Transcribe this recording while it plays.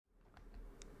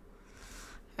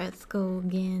Let's go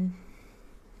again.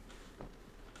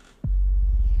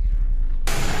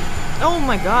 Oh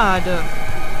my god!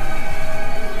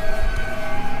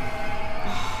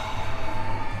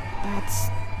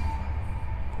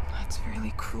 That's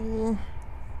really cruel.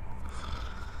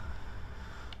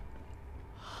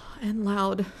 And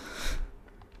loud.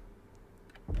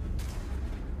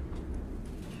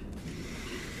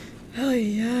 Oh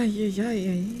yeah.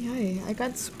 I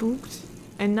got spooked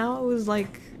and now it was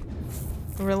like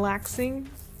relaxing.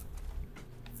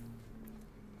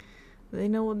 They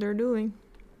know what they're doing.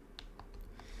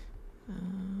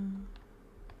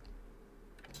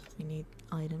 We need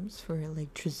items for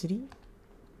electricity.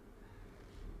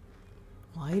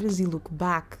 Why does he look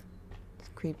back? It's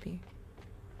creepy.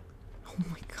 Oh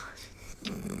my god.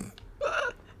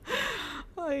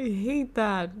 I hate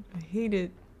that. I hate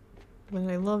it. But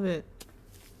I love it.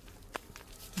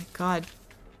 My god.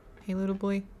 Hey little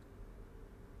boy.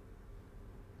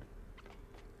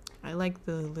 I like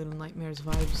the Little Nightmares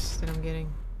vibes that I'm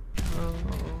getting. Oh,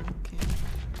 okay.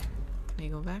 Can I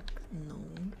go back? No.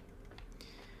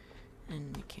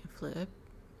 And I can't flip.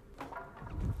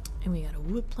 And we got a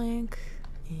wood plank.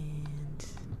 And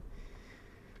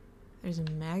there's a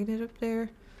magnet up there.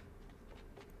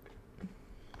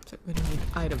 So we don't need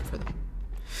an item for them.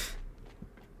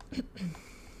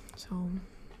 So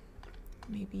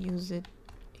maybe use it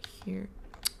here.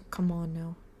 Come on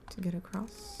now to get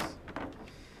across.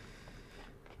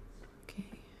 Okay.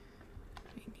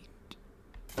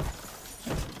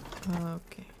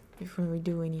 Okay. Before we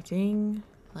do anything,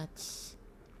 let's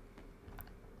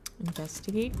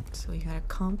investigate. So we got a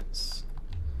compass.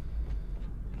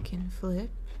 We can flip.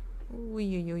 Oy.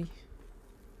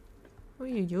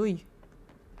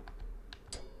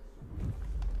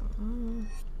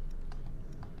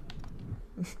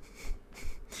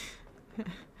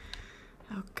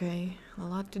 Okay, a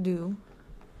lot to do.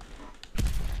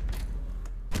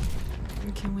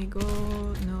 Can we go?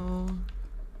 No.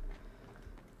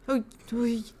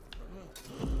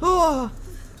 Oh!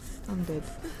 I'm dead.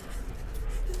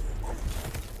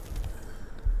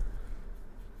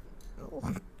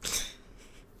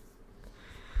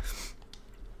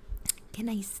 Can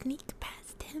I sneak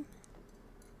past him?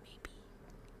 Maybe.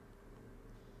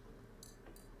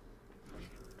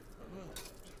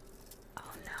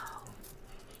 Oh no.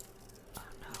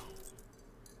 Oh no.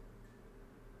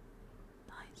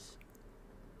 Nice.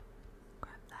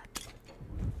 Grab that.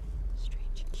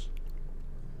 Strange key.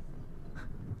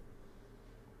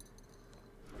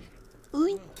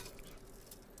 Ooh.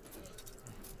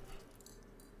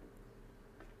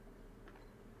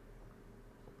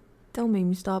 Don't make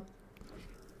me stop.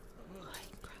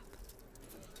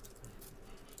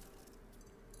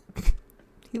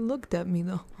 He looked at me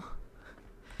though.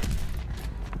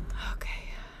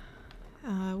 Okay.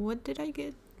 What did I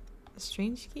get? A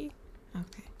strange key?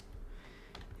 Okay.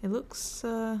 It looks,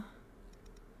 yeah,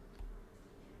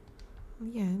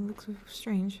 it looks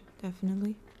strange,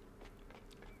 definitely.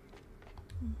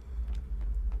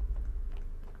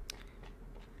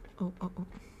 Oh.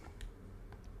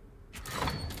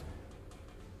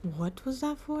 What was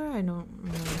that for? I don't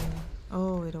remember.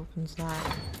 Oh, it opens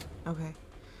that. Okay.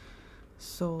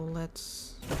 So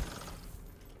let's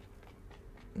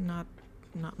not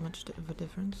much of a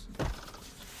difference.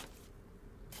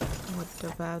 What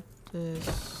about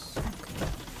this? Okay.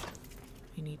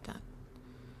 I need that.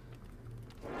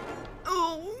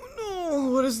 Oh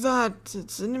no! What is that?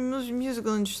 It's a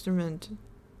musical instrument.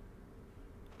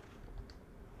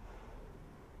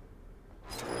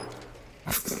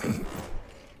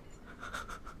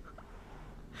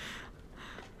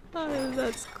 Oh,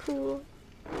 that's cool.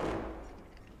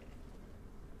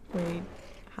 Wait,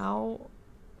 how?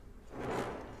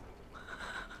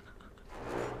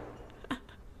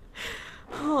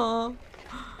 Huh.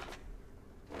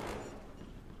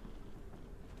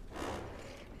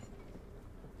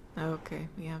 Okay,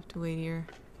 we have to wait here.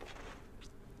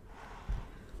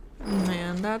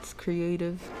 Man, that's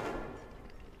creative.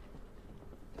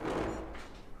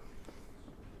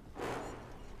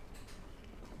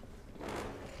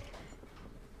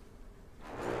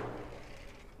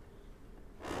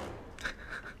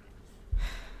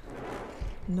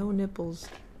 No nipples.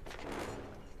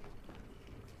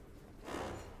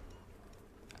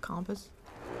 Compass?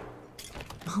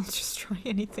 I'll just try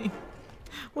anything.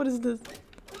 What is this?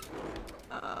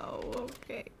 Oh,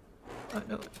 okay. Oh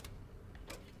no.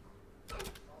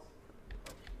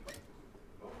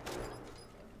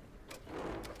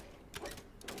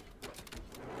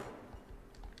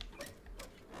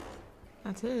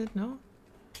 That's it, no?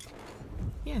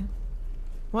 Yeah.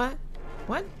 What?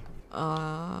 What?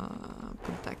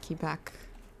 Put that key back.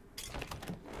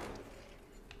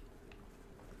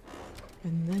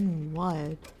 And then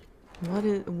what?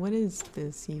 What is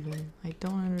this even? I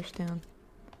don't understand.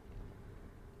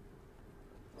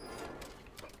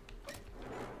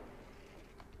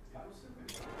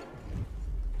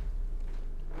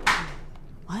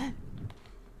 What?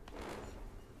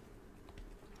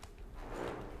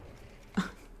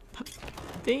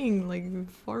 Thing, like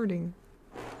farting.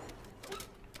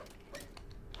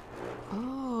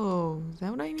 Oh, is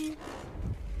that what I need?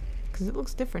 Because it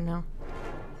looks different now.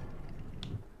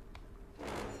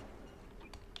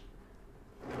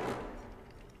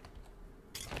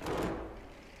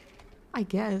 I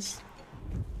guess.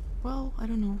 Well, I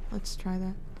don't know. Let's try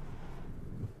that.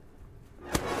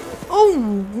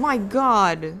 Oh my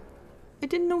god! I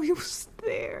didn't know he was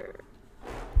there.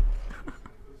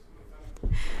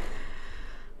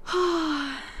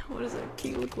 What does that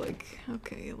key look like?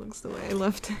 Okay, it looks the way I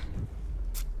left it.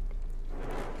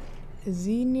 Is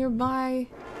he nearby?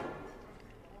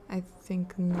 I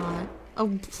think not. Oh.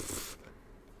 Pfft.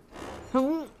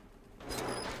 Oh.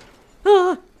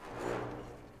 Ah.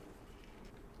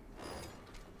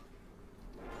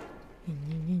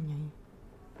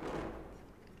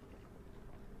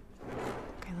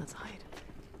 Okay, let's hide.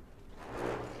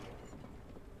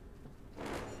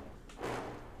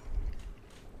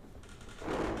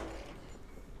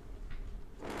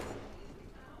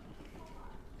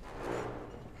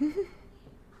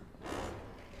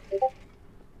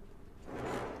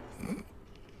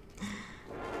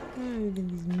 I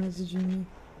think he's messaging me.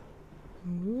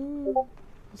 Ooh,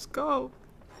 let's go.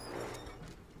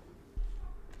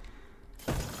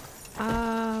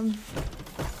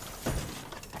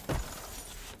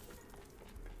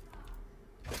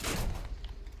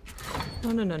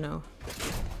 No.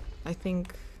 I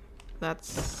think that's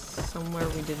somewhere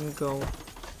we didn't go.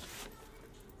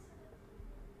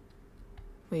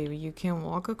 Wait, you can't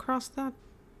walk across that?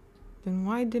 Then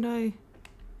why did I...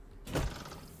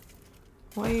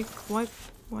 Why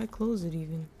close it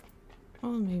even?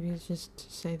 Well, maybe it's just to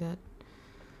say that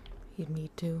you'd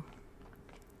need to.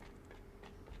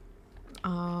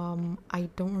 I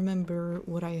don't remember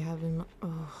what I have in my...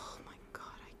 Oh my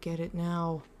god, I get it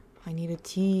now. I need a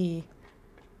tea.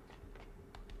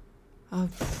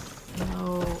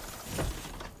 No.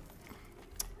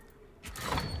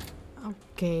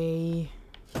 Okay.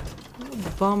 What a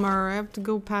bummer, I have to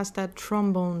go past that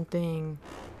trombone thing.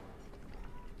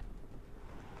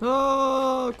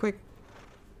 Oh, quick.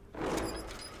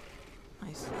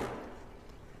 Nice.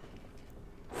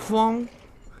 Fong.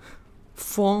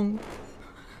 Fong.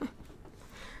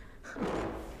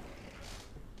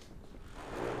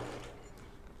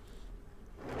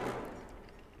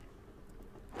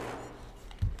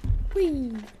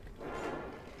 Whee!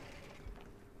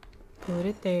 Put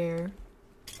it there.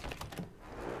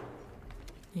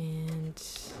 And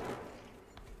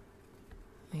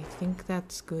I think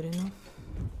that's good enough.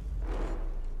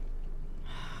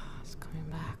 It's coming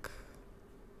back.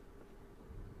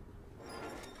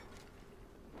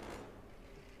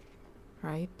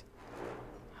 Right?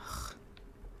 Ugh.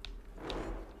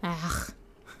 Ugh.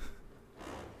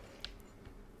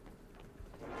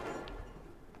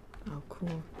 Oh,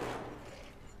 cool.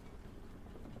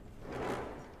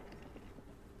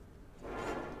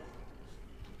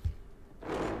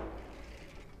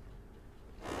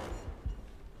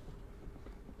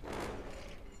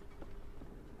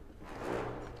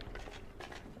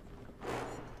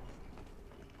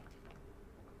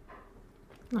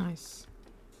 Nice.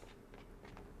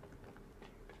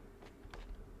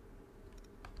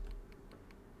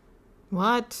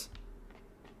 What?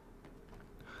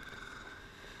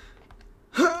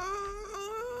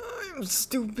 I'm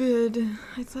stupid.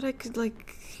 I thought I could,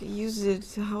 like, use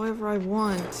it however I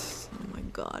want. Oh my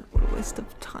god, what a waste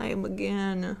of time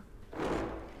again.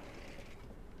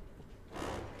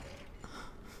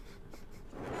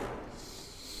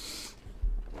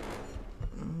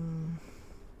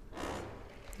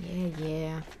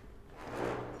 Yeah.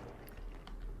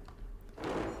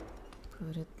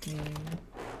 Put it there.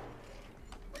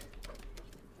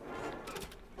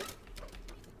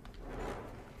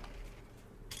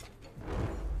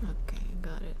 Okay,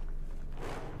 got it.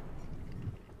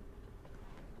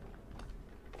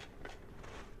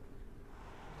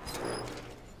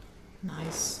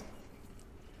 Nice.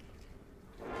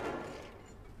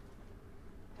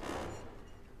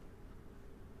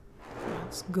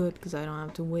 That's good, because I don't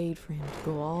have to wait for him to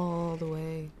go all the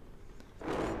way.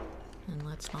 And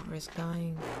let's not risk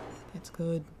dying. That's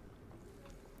good.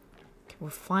 Okay, we're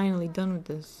finally done with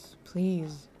this.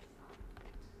 Please.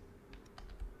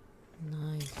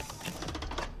 Nice.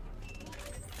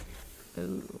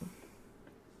 Oh.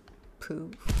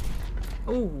 Poof.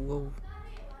 Oh, whoa.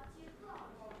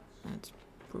 That's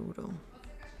brutal.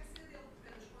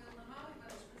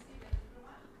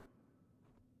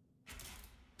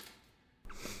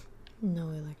 No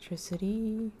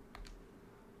electricity.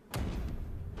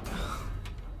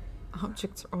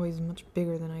 Objects are always much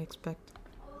bigger than I expect.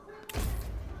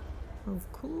 Oh,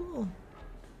 cool.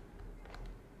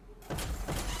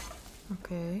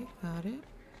 Okay, got it.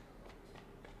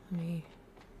 Let me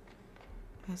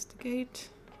investigate.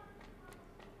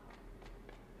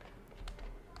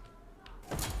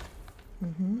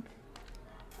 Mm-hmm.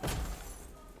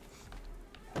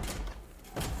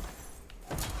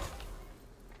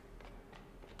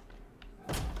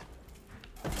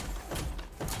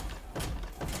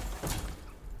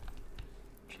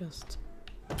 Just...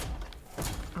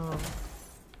 Oh.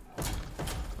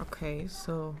 Okay,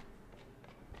 so...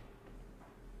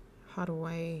 How do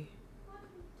I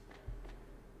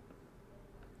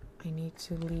need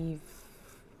to leave...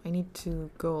 I need to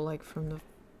go, like, from the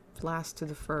last to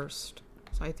the first.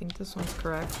 So I think this one's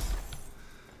correct.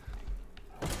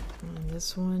 And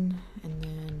this one, and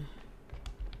then...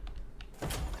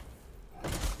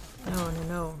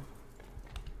 No.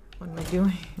 What am I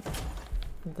doing?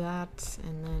 That,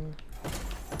 and then...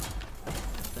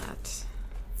 that.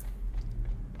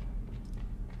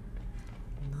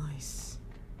 Nice.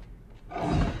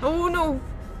 Oh no!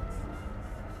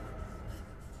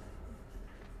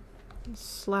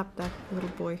 Slap that little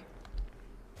boy.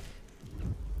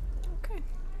 Okay.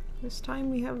 This time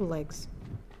we have legs.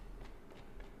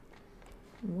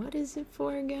 What is it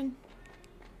for again?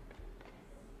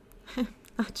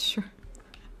 Not sure.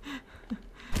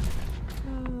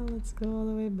 Let's go all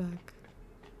the way back.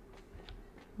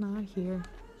 Not here.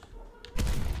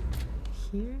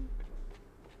 Here?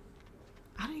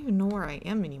 I don't even know where I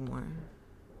am anymore.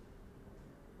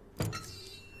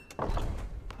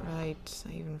 Right,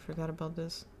 I even forgot about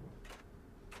this.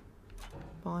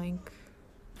 Boink.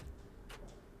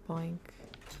 Boink.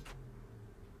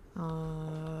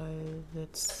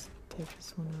 Let's take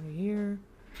this one over here.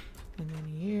 And then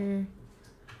here.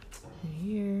 And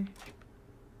here.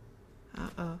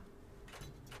 Uh-oh.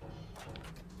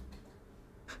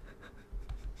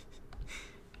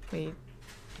 Wait.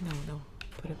 No.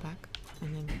 Put it back.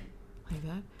 And then like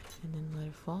that. And then let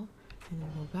it fall. And then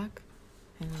go back.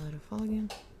 And then let it fall again.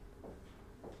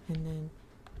 And then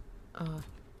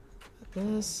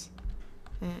this.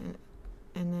 And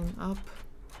then up.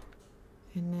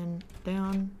 And then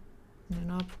down. And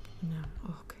then up. And down.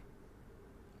 Oh, okay.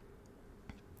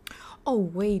 Oh,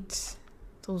 wait.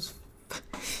 Those...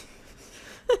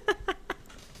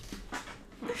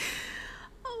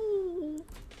 Oh,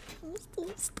 I'm so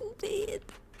stupid.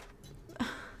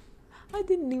 I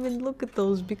didn't even look at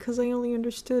those because I only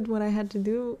understood what I had to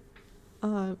do,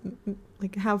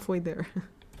 like halfway there.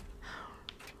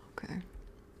 Okay.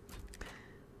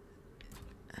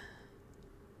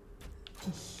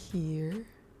 Here.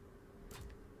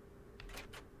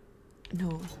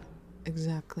 No,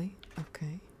 exactly.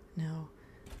 Okay. Now,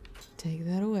 take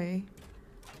that away,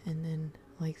 and then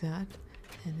like that,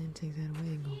 and then take that away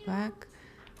and go back,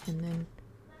 and then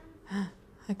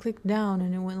I clicked down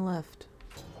and it went left.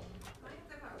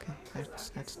 Okay,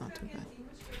 that's not too bad.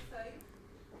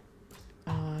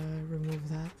 Remove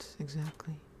that,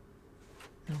 exactly.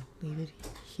 No, leave it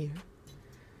here.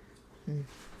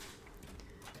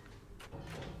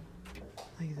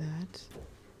 Like that.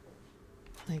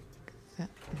 Like that.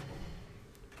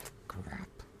 Crap.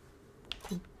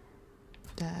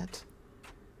 That.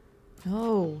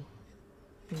 No.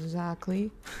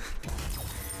 Exactly.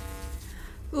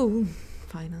 Ooh,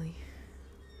 finally.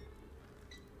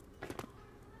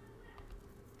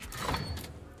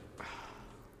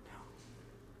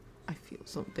 I feel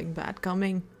something bad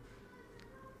coming.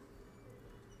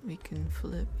 We can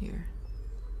flip here.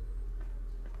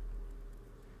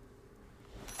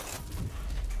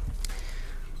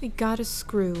 We got a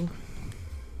screw.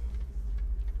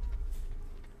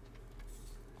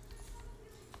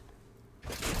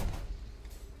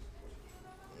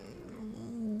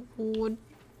 What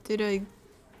did I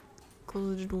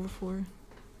close the door for?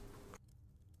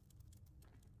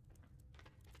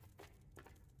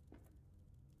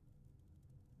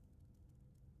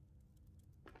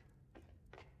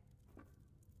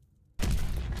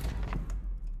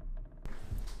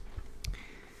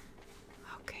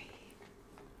 Okay.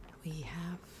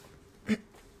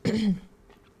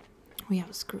 We have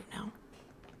a screw now.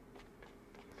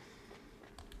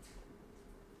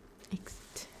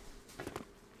 Exit.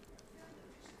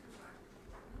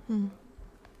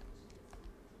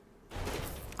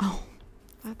 Oh,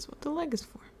 that's what the leg is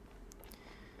for.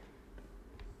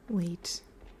 Wait.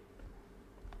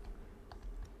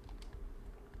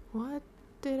 What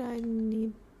did I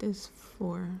need this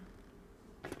for?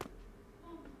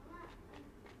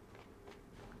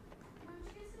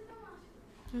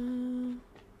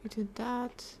 We did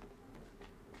that.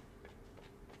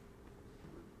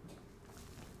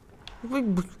 I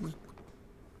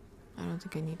don't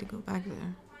think I need to go back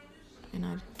there. And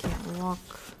I can't walk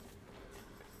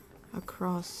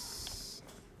across.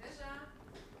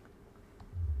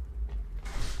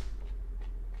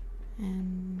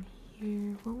 And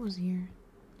here, what was here?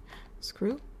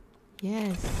 Screw?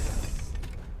 Yes.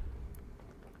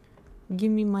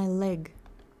 Give me my leg.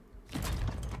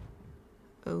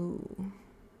 Oh.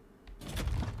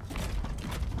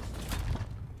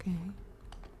 Okay.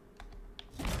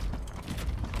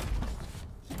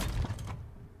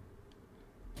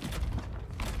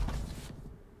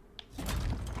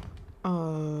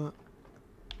 Oh.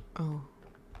 Oh.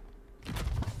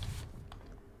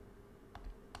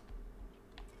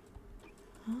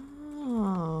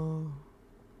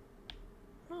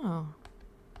 Oh.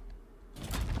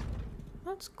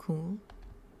 That's cool.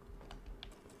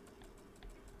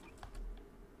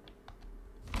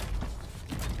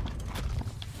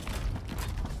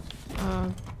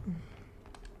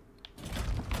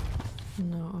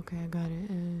 No, okay, I got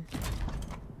it.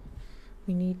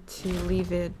 We need to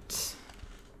leave it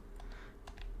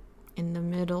in the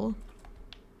middle.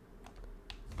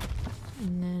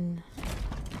 And then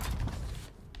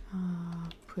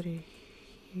put it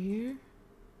here.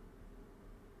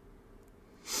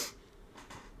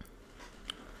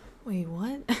 Wait,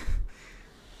 what?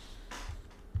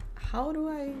 How do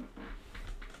I...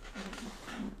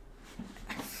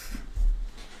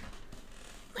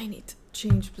 I need to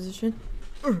change position.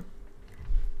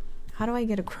 How do I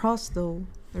get across though?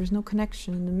 There's no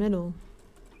connection in the middle.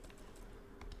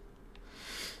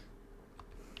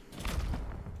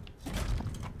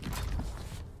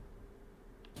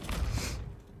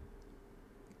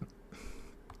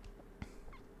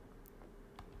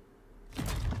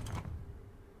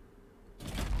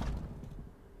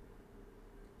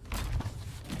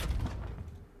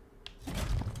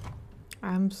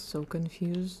 I'm so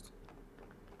confused.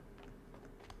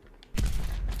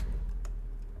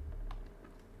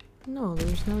 No,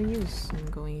 there's no use in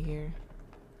going here.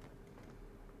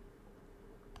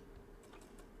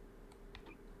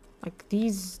 Like,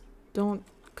 these don't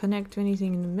connect to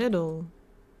anything in the middle.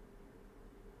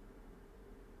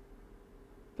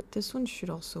 But this one should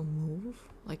also move.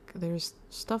 Like, there's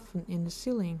stuff in the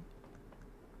ceiling.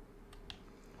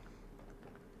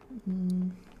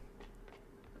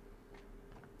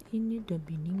 Ini udah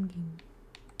beninging.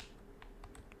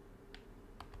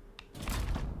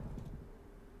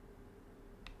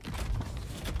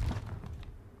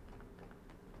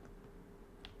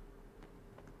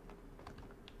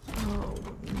 Oh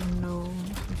no,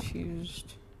 I'm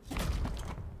confused.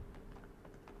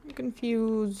 I'm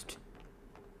confused.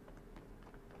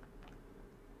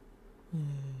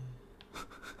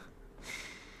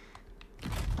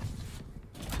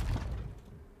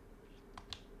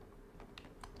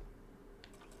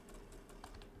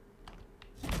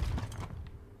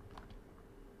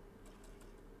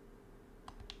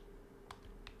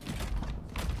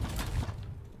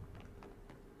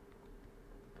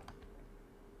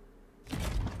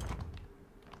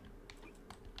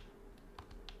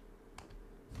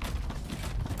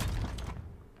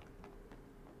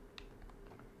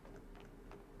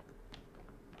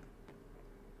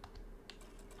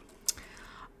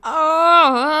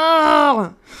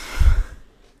 Oh!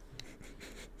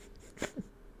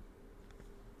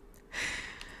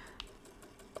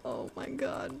 Oh my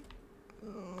god.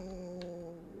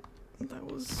 Oh, that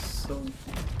was so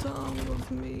dumb of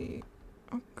me.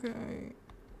 Okay.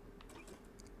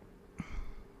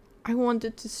 I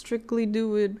wanted to strictly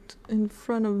do it in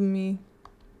front of me.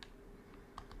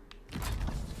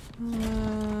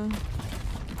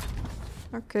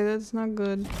 Okay, that's not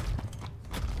good.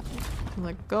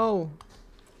 Let go.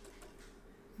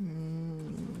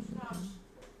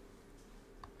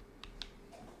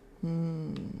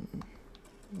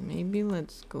 Maybe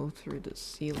let's go through the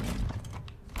ceiling.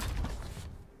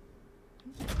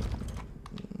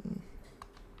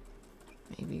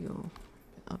 Maybe go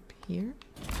up here.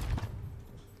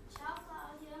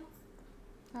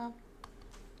 Up.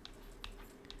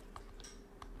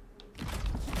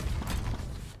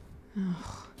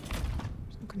 Oh,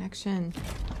 there's no connection.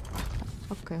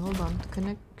 Okay, hold on. The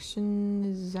connection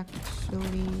is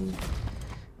actually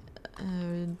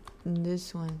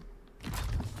this one.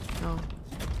 No,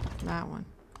 that one.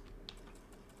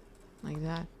 Like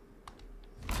that.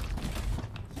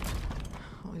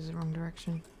 Always the wrong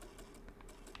direction.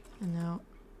 And now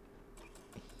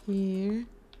here.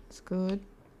 It's good.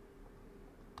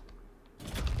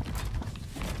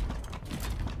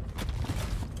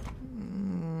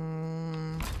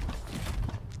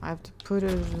 have to put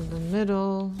it in the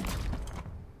middle.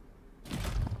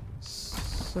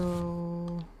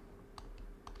 So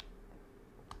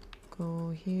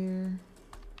go here.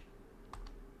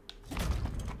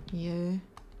 Yeah.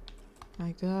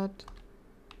 Like that.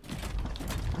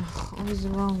 Ugh, always the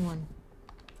wrong one.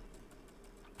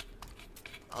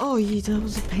 Oh, yeah, that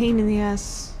was a pain in the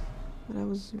ass. But I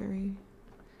was very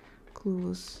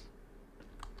clueless.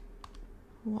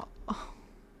 What? Oh,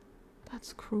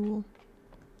 that's cruel.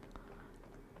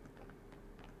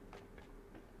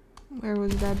 Where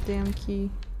was that damn key?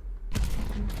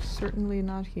 Certainly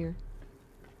not here.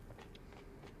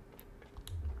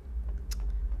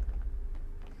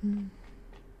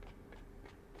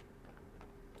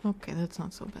 Okay, that's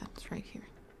not so bad. It's right here.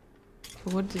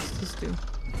 But what does this do?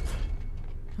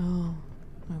 Oh,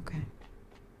 okay.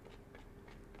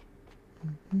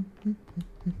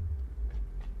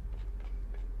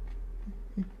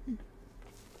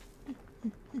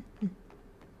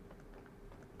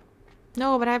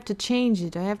 No, but I have to change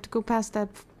it. I have to go past that.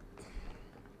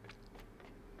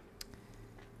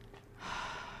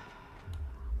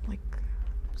 Like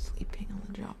sleeping on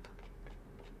the job.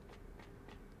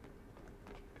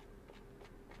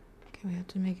 Okay, we have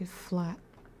to make it flat.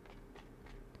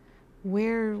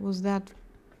 Where was that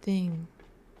thing?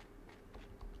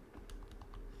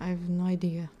 I have no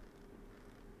idea.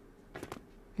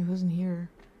 It wasn't here.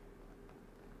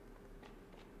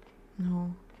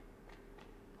 No.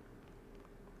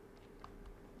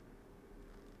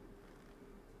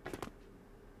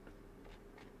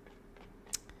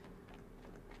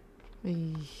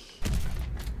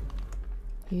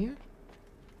 Here?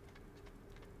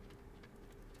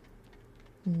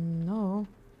 No.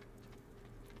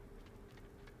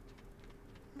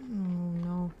 Oh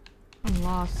no. I'm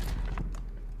lost.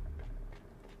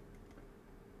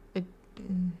 I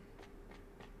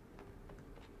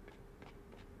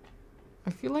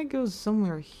feel like it was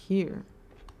somewhere here.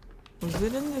 Was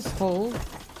it in this hole?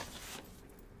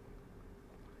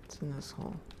 It's in this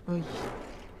hole. Oh yeah.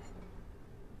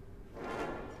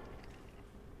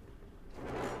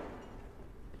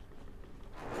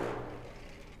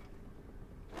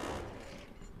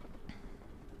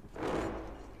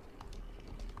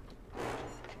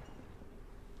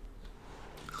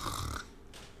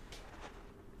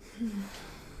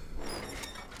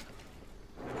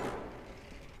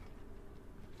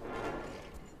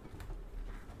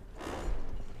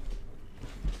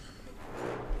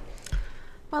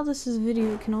 While this is a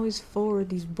video, you can always forward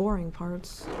these boring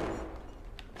parts.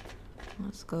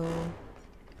 Let's go.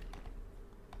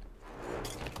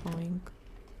 Boink.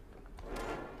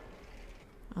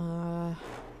 Oh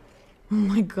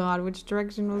my god, which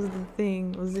direction was the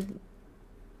thing?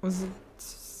 Was it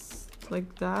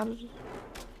like that?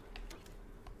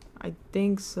 I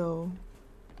think so.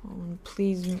 Oh, and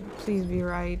please be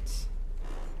right.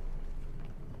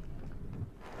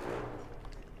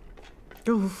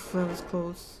 Oof, that was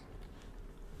close.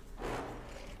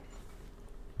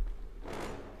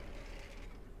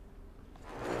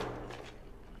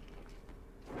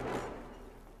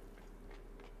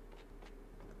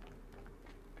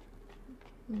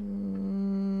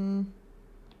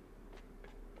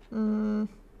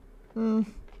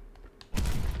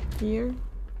 Here?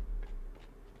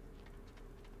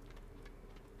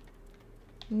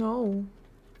 No.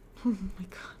 Oh my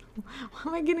god. Why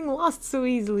am I getting lost so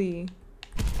easily?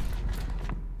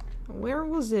 Where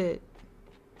was it?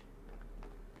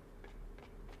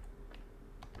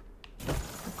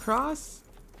 Across?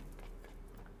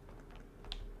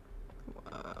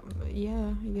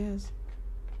 Yeah, I guess.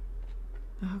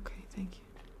 Okay, thank you.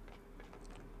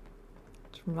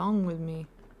 What's wrong with me?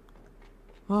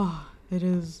 Oh, it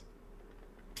is.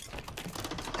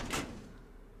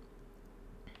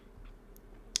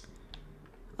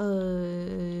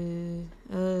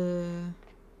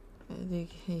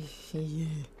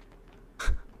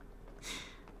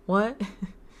 What?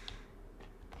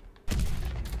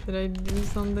 Did I do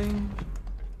something?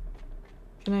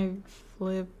 Can I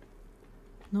flip?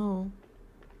 No.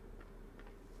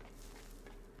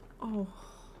 Oh.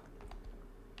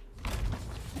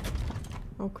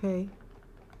 Okay.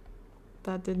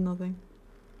 That did nothing.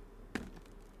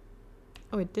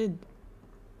 Oh, it did.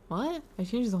 What? I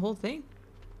changed the whole thing?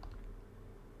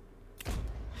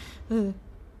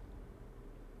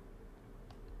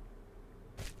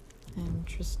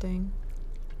 Interesting.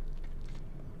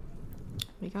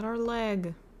 We got our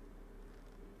leg.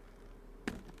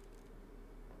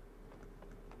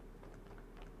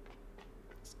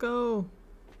 Let's go.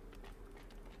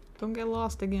 Don't get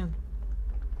lost again.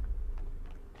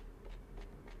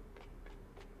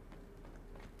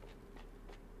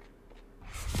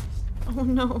 Oh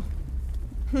no.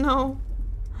 No.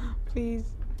 Please.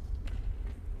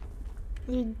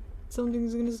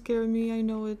 Something's gonna scare me, I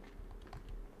know it.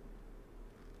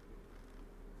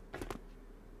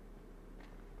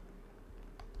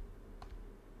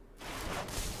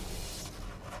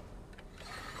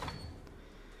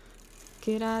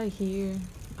 Get out of here.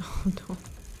 Oh no.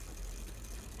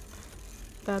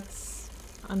 That's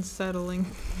unsettling.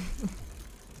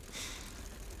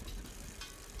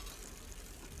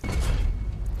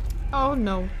 Oh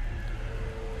no.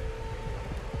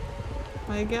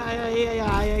 I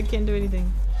can't do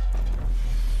anything.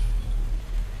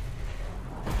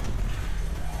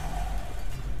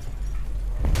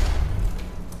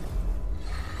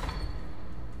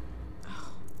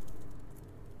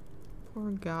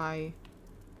 Poor guy.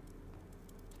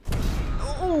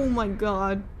 Oh my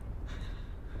god.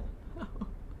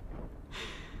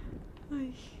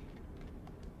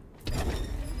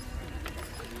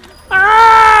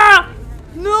 Ah!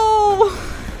 No!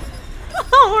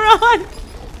 Run!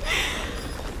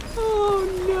 Oh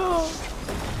no!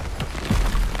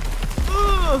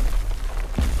 Ugh.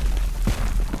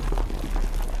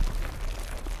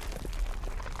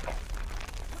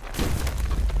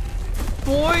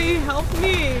 Boy, help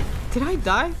me! Did I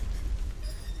die?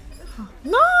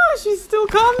 No, she's still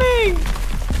coming!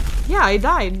 Yeah, I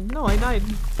died. No, I died.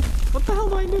 What the hell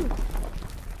do I do?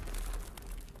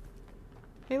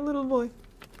 Hey, little boy.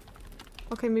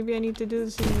 Okay, maybe I need to do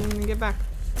this and get back.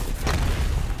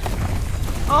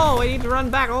 Oh, I need to run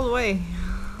back all the way.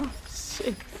 Oh,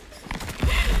 shit.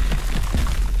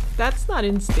 That's not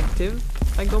instinctive.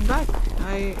 If I go back,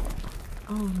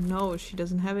 Oh no, she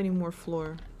doesn't have any more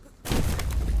floor.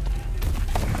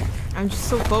 I'm just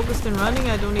so focused in running,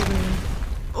 I don't even...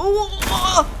 Oh!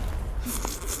 Ah!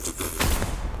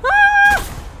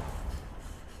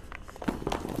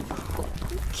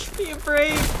 Give me a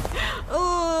break.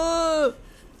 Oh!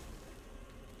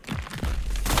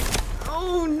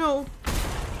 Oh no.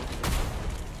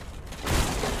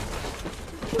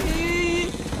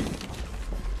 Please.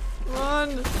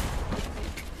 Run.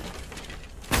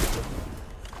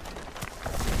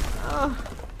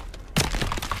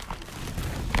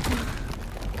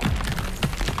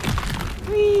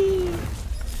 Whee.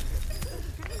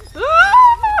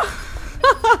 Ah!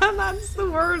 That's the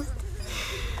worst.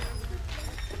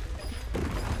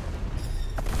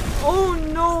 Oh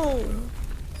no!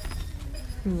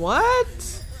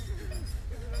 What?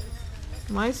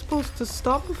 Am I supposed to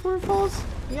stop before it falls?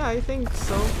 Yeah, I think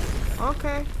so.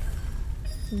 Okay.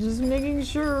 Just making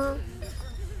sure.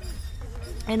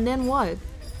 And then what?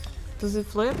 Does it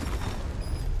flip?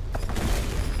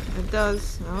 It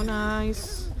does. Oh,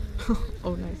 nice.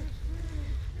 Oh, nice.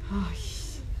 Oh,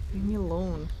 leave me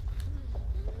alone.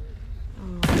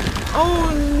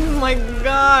 Oh my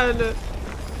god!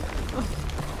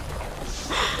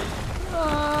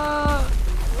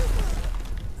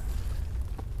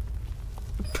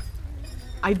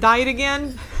 I died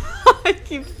again? I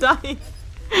keep dying.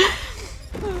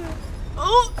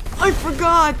 Oh, I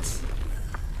forgot!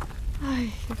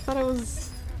 I thought I was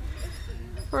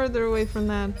further away from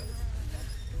that.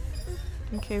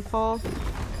 Okay, fall.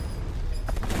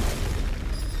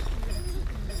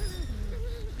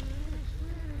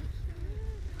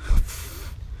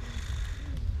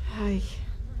 Hi.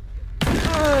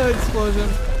 Oh, explosion.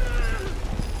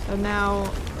 And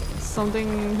now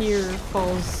something here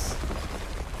falls.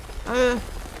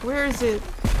 Where is it?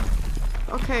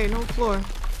 Okay, no floor.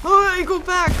 Oh, I go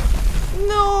back!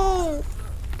 No!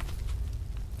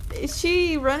 Is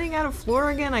she running out of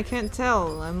floor again? I can't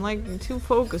tell. I'm like too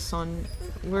focused on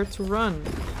where to run.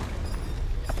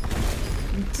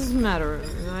 It doesn't matter.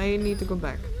 I need to go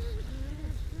back.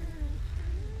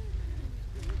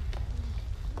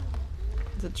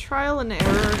 The trial and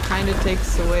error kind of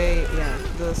takes away, yeah,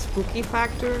 the spooky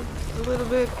factor a little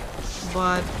bit,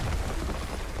 but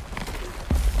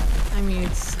I mean,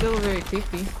 it's still very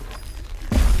creepy.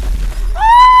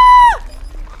 Ah!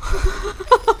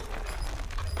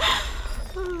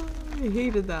 I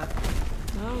hated that.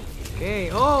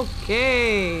 Okay,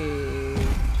 okay.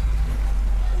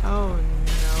 Oh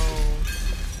no.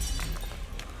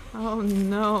 Oh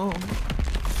no.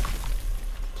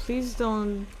 Please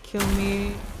don't kill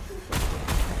me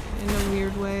in a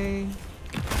weird way.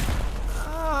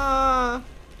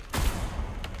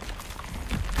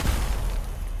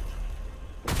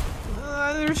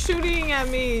 They're shooting at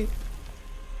me.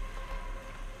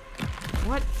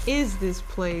 What is this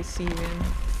place even?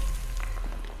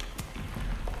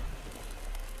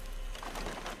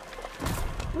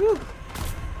 Woo.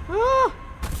 Ah!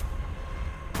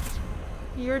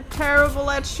 You're terrible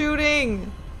at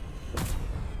shooting.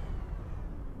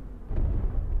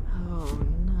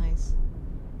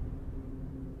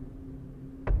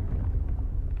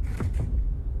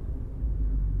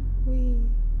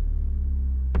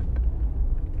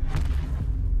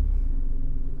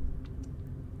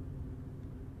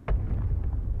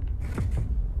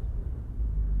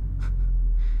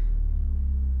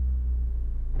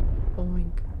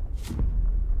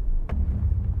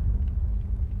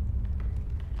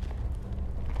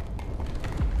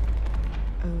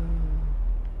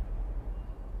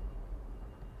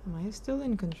 I still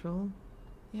in control?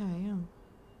 Yeah, I am.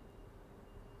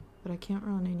 But I can't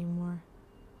run anymore.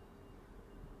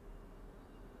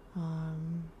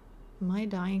 Am I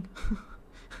dying?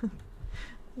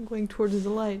 I'm going towards the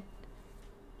light.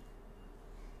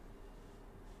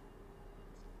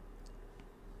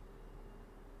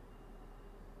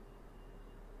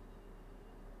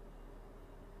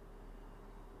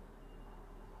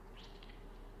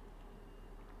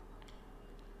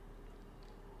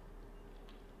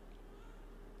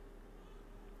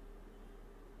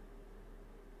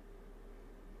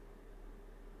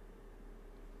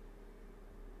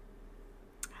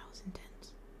 That was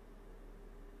intense.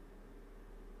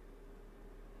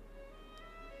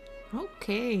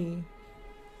 Okay.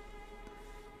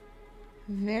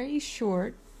 Very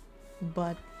short,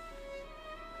 but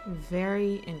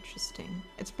very interesting.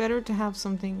 It's better to have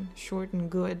something short and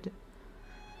good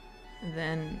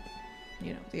than,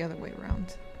 you know, the other way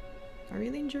around. I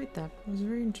really enjoyed that. It was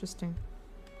very interesting.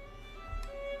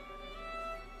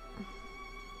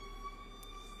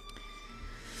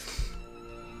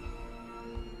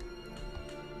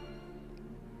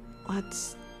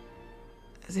 Let's...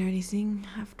 Is there anything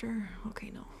after? Okay,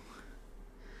 no.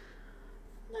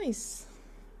 Nice.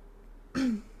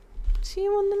 See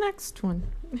you on the next one.